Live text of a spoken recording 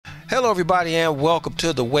Hello everybody and welcome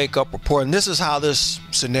to the Wake Up Report, and this is how this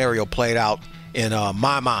scenario played out in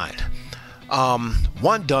my mind.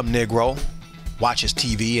 One dumb Negro watches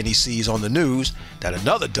TV and he sees on the news that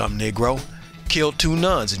another dumb Negro killed two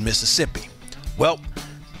nuns in Mississippi. Well,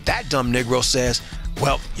 that dumb Negro says,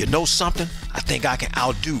 well, you know something? I think I can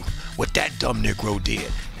outdo what that dumb Negro did.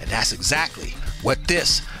 And that's exactly what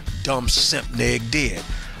this dumb Simp-Nig did.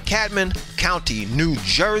 Cadman County, New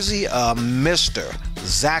Jersey, Mr.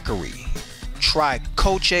 Zachary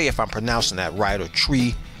Tricoche, if I'm pronouncing that right, or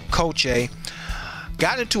Tricoche,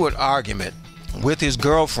 got into an argument with his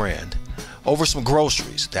girlfriend over some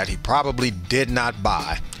groceries that he probably did not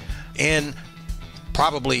buy in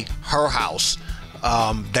probably her house,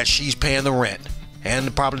 that she's paying the rent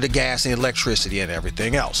and probably the gas and electricity and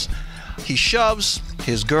everything else. He shoves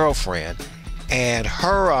his girlfriend and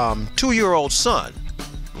her 2-year-old son,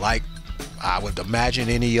 like I would imagine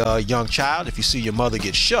any young child, if you see your mother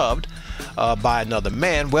get shoved by another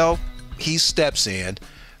man, well, he steps in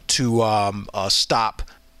to stop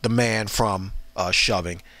the man from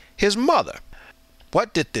shoving his mother.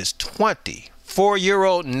 What did this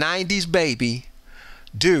 24-year-old 90s baby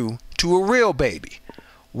do to a real baby?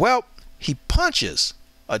 Well, he punches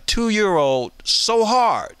a 2-year-old so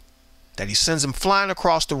hard that he sends him flying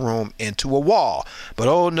across the room into a wall. But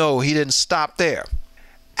oh no, he didn't stop there.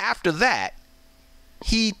 After that,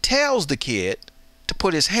 he tells the kid to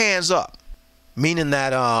put his hands up, meaning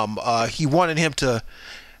that he wanted him to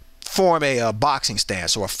form a boxing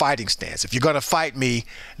stance or a fighting stance. If you're going to fight me,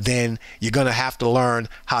 then you're going to have to learn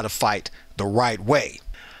how to fight the right way.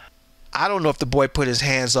 I don't know if the boy put his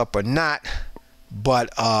hands up or not, but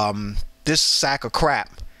this sack of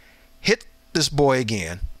crap hit this boy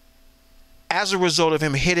again. As a result of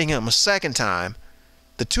him hitting him a second time,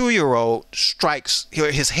 the 2-year-old strikes,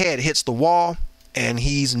 his head hits the wall and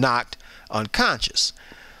he's knocked unconscious.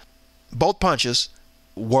 Both punches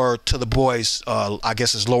were to the boy's, I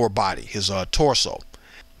guess his lower body, his torso.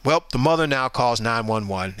 Well, the mother now calls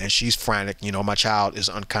 911 and she's frantic. You know, my child is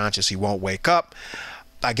unconscious. He won't wake up.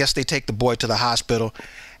 I guess they take the boy to the hospital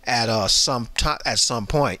at some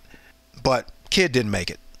point, but kid didn't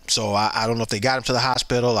make it. So I don't know if they got him to the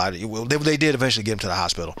hospital. They did eventually get him to the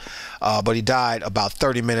hospital, but he died about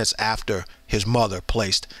 30 minutes after his mother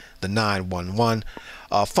placed the 911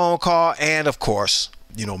 phone call. And of course,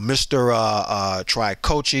 you know, Mr.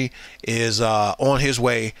 Tricoche is on his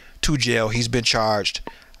way to jail. He's been charged,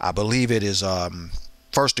 I believe it is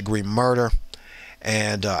first-degree murder.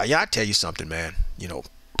 And yeah, I tell you something, man. You know,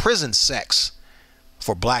 prison sex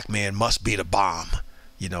for black men must be the bomb.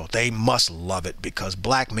 You know, they must love it, because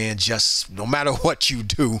black men just, no matter what you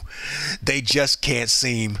do, they just can't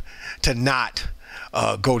seem to not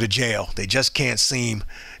go to jail. They just can't seem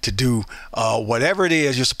to do whatever it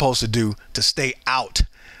is you're supposed to do to stay out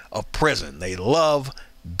of prison. They love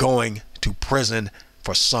going to prison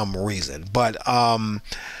for some reason. But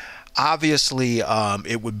obviously,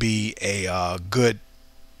 it would be a good,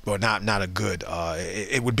 or not a good,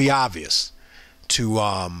 it would be obvious to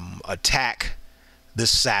attack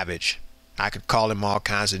this savage. I could call him all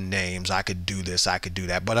kinds of names. I could do this, I could do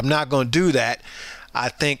that, but I'm not going to do that. I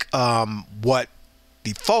think what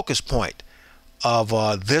the focus point of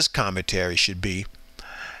this commentary should be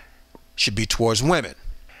towards women.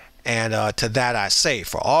 And to that I say,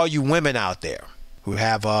 for all you women out there who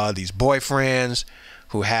have these boyfriends,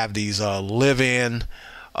 who have these live-in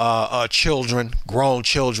children, grown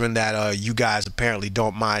children that you guys apparently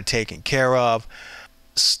don't mind taking care of,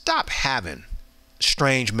 stop having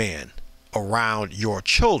strange men around your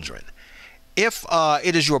children. If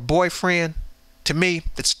it is your boyfriend, to me,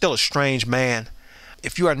 it's still a strange man.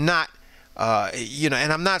 If you are not, you know,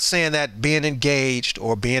 and I'm not saying that being engaged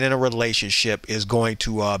or being in a relationship is going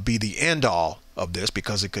to be the end all of this,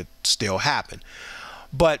 because it could still happen.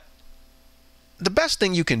 But the best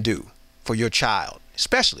thing you can do for your child,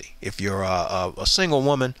 especially if you're a single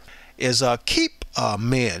woman, is keep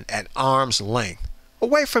men at arm's length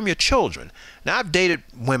away from your children. Now, I've dated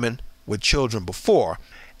women with children before,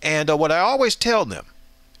 and what I always tell them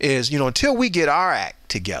is, you know, until we get our act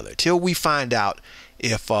together, till we find out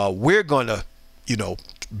if we're going to, you know,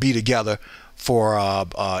 be together for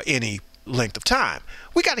any length of time,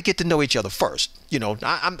 we got to get to know each other first. You know,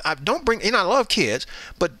 I don't bring, you know, I love kids,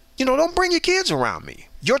 but, you know, don't bring your kids around me.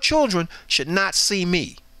 Your children should not see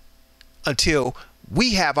me until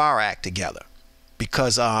we have our act together,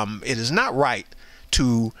 because it is not right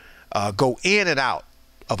to go in and out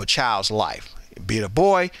of a child's life, be it a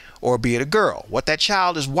boy or be it a girl. What that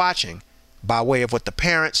child is watching by way of what the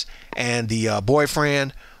parents and the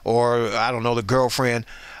boyfriend, or I don't know, the girlfriend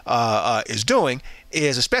is doing,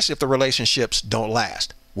 is, especially if the relationships don't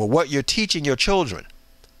last, Well, what you're teaching your children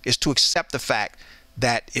is to accept the fact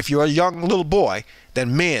that if you're a young little boy,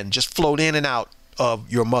 then men just float in and out of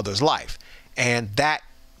your mother's life. And that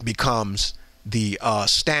becomes the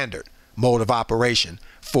standard mode of operation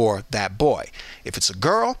for that boy. If it's a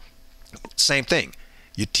girl, same thing.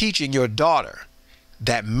 You're teaching your daughter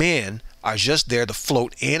that men are just there to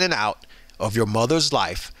float in and out of your mother's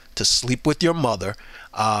life, to sleep with your mother,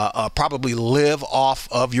 probably live off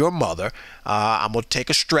of your mother. I'm going to take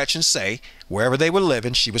a stretch and say wherever they were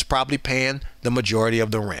living, she was probably paying the majority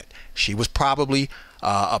of the rent. She was probably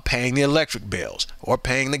paying the electric bills or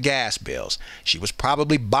paying the gas bills. She was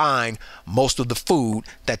probably buying most of the food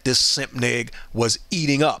that this Simp-Nig was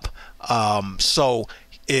eating up. So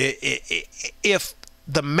if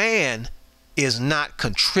the man is not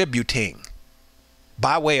contributing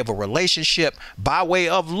by way of a relationship, by way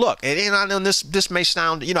of look, and I know this may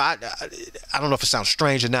sound, you know, I don't know if it sounds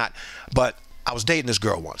strange or not, but I was dating this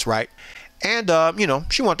girl once, right? And you know,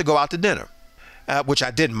 she wanted to go out to dinner, which I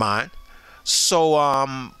didn't mind. So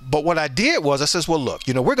but what I did was I says, well, look,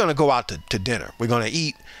 you know, we're going to go out to dinner, we're going to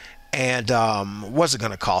eat, and what's it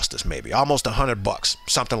going to cost us? Maybe almost $100,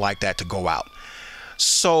 something like that, to go out.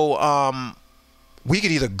 So we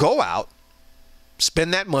could either go out,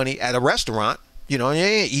 spend that money at a restaurant, you know,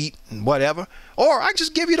 eat and whatever, or I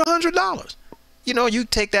just give you the $100. You know, you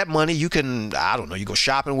take that money, you can, I don't know, you go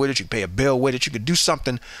shopping with it, you pay a bill with it, you could do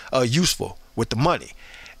something useful with the money.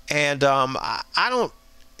 And I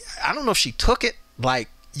don't know if she took it like,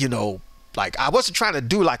 you know, like I wasn't trying to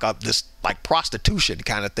do like this like prostitution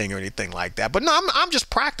kind of thing or anything like that. But no, I'm just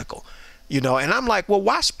practical, you know. And I'm like, well,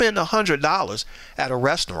 why spend $100 at a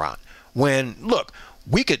restaurant when, look,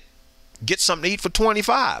 we could get something to eat for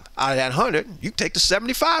 25 out of that 100. You can take the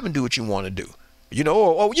 75 and do what you want to do, you know,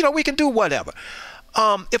 or you know, we can do whatever.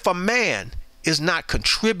 If a man is not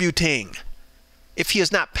contributing, if he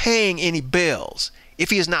is not paying any bills,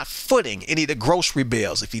 if he is not footing any of the grocery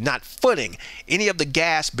bills, if he's not footing any of the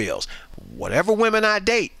gas bills, whatever women I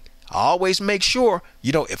date, I always make sure,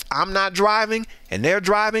 you know, if I'm not driving and they're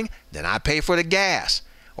driving, then I pay for the gas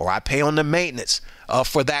or I pay on the maintenance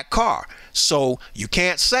for that car. So you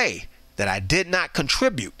can't say that I did not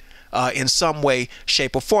contribute in some way,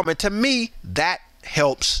 shape, or form. And to me, that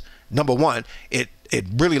helps. Number one, it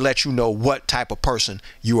really lets you know what type of person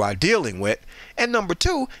you are dealing with. And number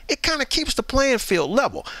two, it kind of keeps the playing field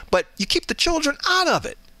level. But you keep the children out of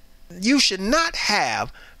it. You should not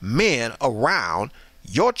have men around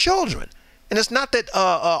your children. And it's not that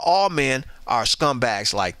all men are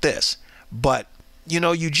scumbags like this. But, you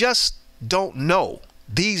know, you just don't know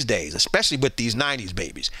these days, especially with these 90s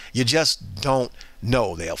babies. You just don't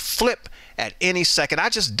know. They'll flip at any second. I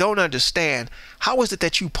just don't understand, how is it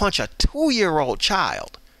that you punch a 2-year-old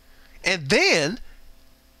child and then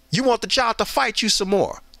you want the child to fight you some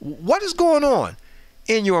more? What is going on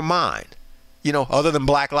in your mind? You know, other than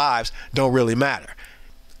Black lives don't really matter.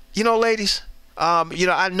 You know, ladies, you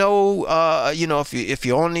know, I know, you know, if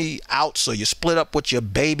you're only out, so you split up with your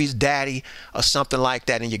baby's daddy or something like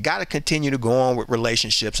that, and you got to continue to go on with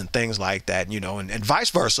relationships and things like that, you know, and vice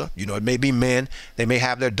versa. You know, it may be men, they may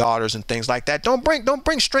have their daughters and things like that. Don't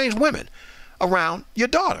bring strange women around your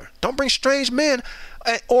daughter. Don't bring strange men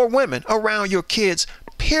or women around your kids,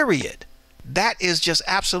 period. That is just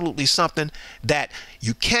absolutely something that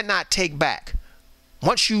you cannot take back.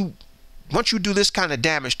 Once you do this kind of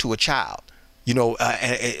damage to a child, you know,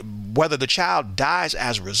 whether the child dies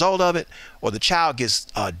as a result of it or the child gets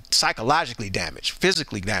psychologically damaged,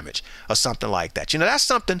 physically damaged, or something like that. You know, that's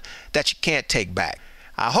something that you can't take back.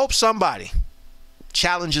 I hope somebody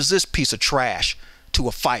challenges this piece of trash to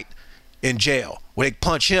a fight in jail where they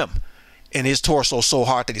punch him in his torso so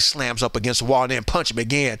hard that he slams up against the wall and then punch him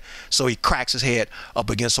again so he cracks his head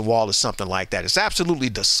up against the wall or something like that. It's absolutely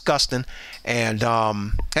disgusting. And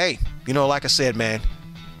hey, you know, like I said, man,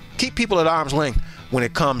 keep people at arm's length when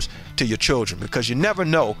it comes to your children, because you never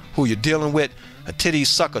know who you're dealing with until these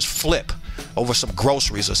suckers flip over some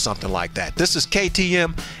groceries or something like that. This is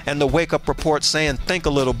KTM and the Wake Up Report saying, think a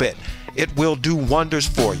little bit. It will do wonders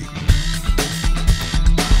for you.